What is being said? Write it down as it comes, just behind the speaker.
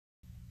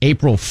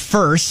April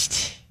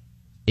 1st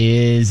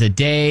is a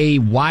day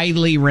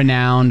widely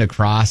renowned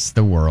across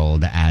the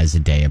world as a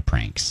day of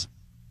pranks.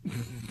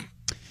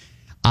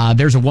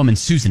 There's a woman,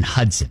 Susan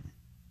Hudson.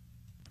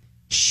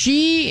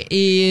 She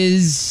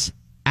is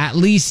at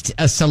least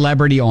a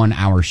celebrity on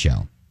our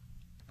show.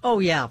 Oh,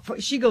 yeah.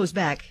 She goes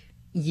back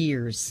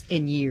years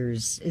and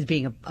years as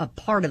being a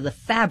part of the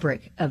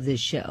fabric of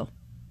this show.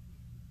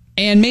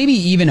 And maybe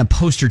even a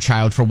poster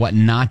child for what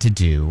not to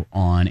do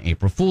on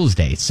April Fool's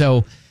Day.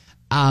 So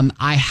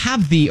I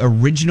have the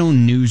original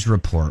news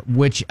report,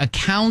 which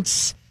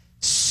accounts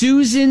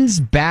Susan's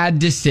bad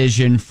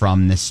decision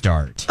from the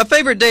start. A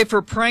favorite day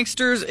for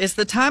pranksters is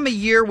the time of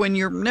year when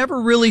you're never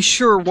really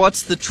sure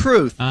what's the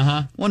truth.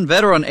 One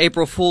veteran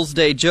April Fool's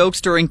Day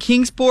jokester in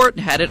Kingsport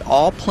had it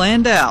all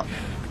planned out.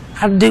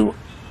 I do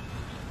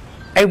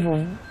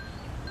April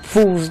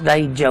Fool's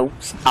Day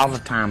jokes all the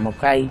time,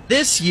 okay?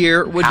 This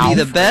year would be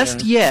the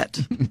best yet.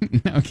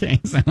 Okay,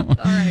 so,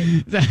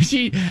 so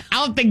she,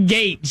 out the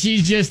gate,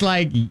 she's just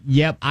like,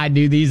 yep, I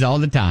do these all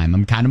the time.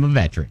 I'm kind of a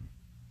veteran.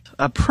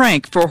 A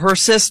prank for her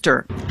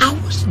sister. I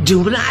was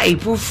doing an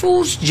April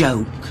Fool's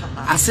joke.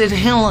 I said,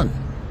 Helen,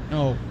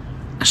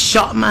 I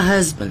shot my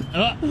husband.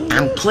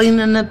 I'm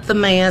cleaning up the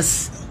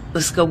mess.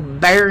 Let's go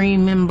bury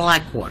him in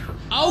Blackwater.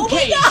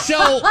 Okay,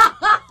 so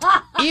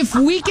if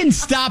we can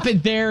stop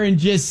it there and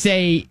just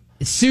say,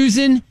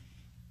 Susan,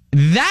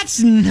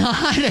 that's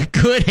not a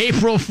good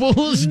April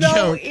Fool's joke.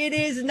 No, it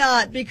is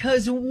not,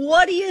 because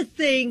what do you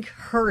think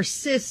her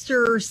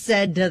sister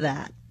said to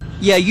that?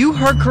 Yeah, you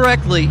heard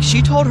correctly.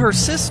 She told her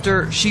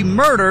sister she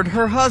murdered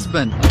her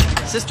husband.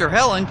 Sister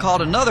Helen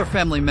called another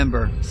family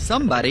member.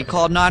 Somebody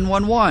called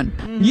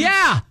 911.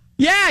 Yeah,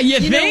 you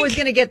think? You knew it was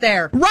going to get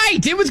there. Right,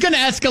 it was going to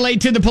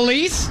escalate to the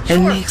police.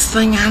 And next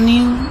thing I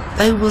knew,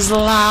 there was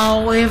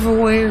law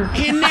everywhere.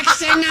 And next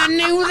thing I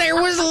knew, there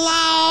was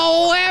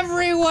law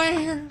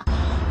everywhere.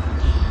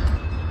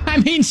 I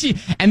mean,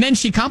 then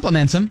she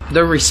compliments him.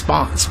 The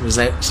response was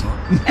excellent.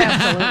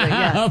 Absolutely,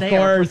 yes. They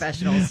are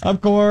professionals.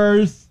 Of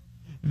course.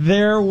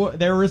 Their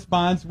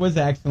response was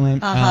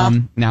excellent.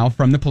 Now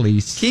from the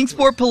police.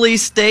 Kingsport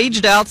police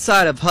staged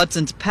outside of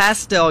Hudson's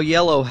pastel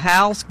yellow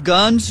house,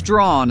 guns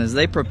drawn as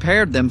they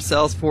prepared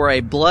themselves for a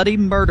bloody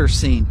murder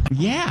scene.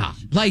 Yeah.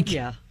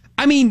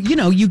 I mean,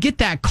 you get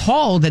that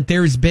call that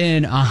there's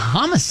been a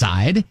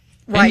homicide.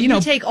 Right, and,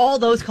 you take all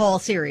those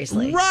calls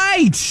seriously.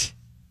 Right.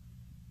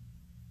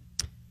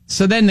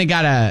 So then they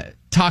got to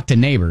talk to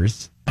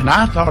neighbors. And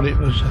I thought it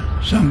was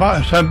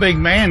some big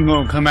man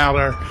going to come out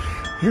there.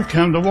 Here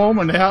come the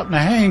woman out and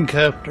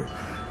handcuffed her,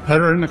 put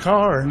her in the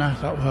car. And I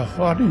thought, well,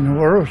 what in the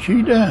world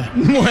she done?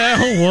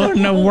 Well, what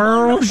in the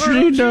world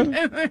she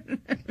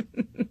done?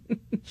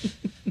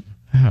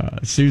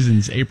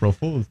 Susan's April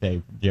Fool's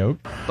Day joke.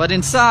 But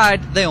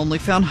inside, they only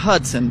found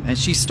Hudson, and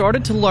she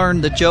started to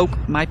learn the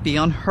joke might be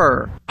on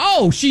her.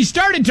 Oh, she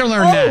started to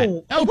learn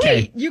that. Okay.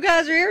 Wait, you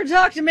guys are here to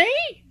talk to me?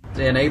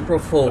 Then April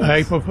Fool.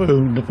 April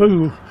Fool. The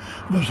fool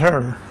was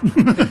her.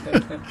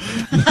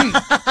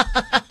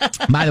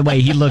 By the way,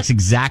 he looks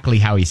exactly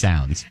how he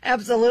sounds.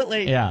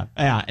 Absolutely. Yeah.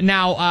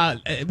 Now,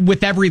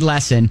 with every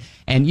lesson,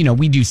 and,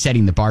 we do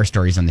setting the bar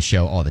stories on the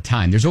show all the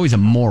time, there's always a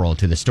moral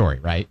to the story,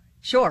 right?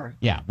 Sure.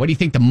 Yeah. What do you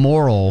think the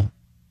moral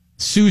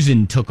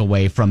Susan took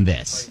away from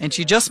this? And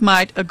she just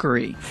might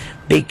agree.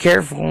 Be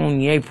careful on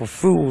the April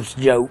Fool's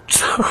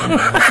jokes.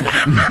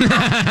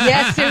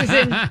 Yes,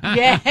 Susan.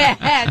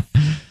 Yes.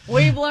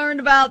 We've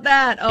learned about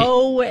that.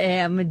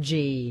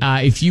 OMG.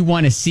 If you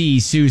want to see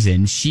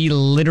Susan, she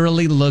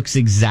literally looks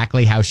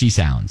exactly how she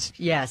sounds.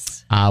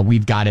 Yes.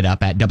 We've got it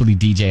up at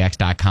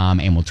WDJX.com,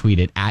 and we'll tweet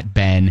it at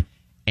Ben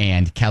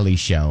and Kelly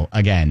Show.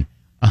 Again,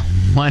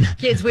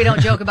 Kids, we don't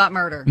joke about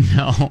murder.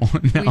 No.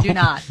 We do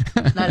not.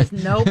 That is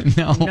no.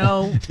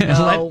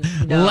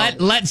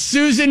 Let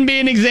Susan be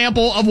an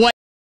example of what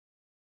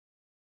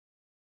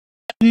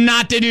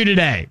not to do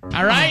today.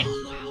 All right?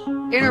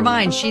 In her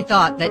mind, she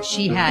thought that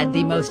she had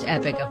the most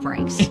epic of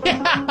pranks.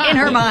 In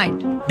her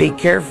mind. Be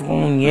careful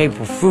on the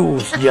April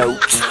Fool's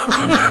jokes.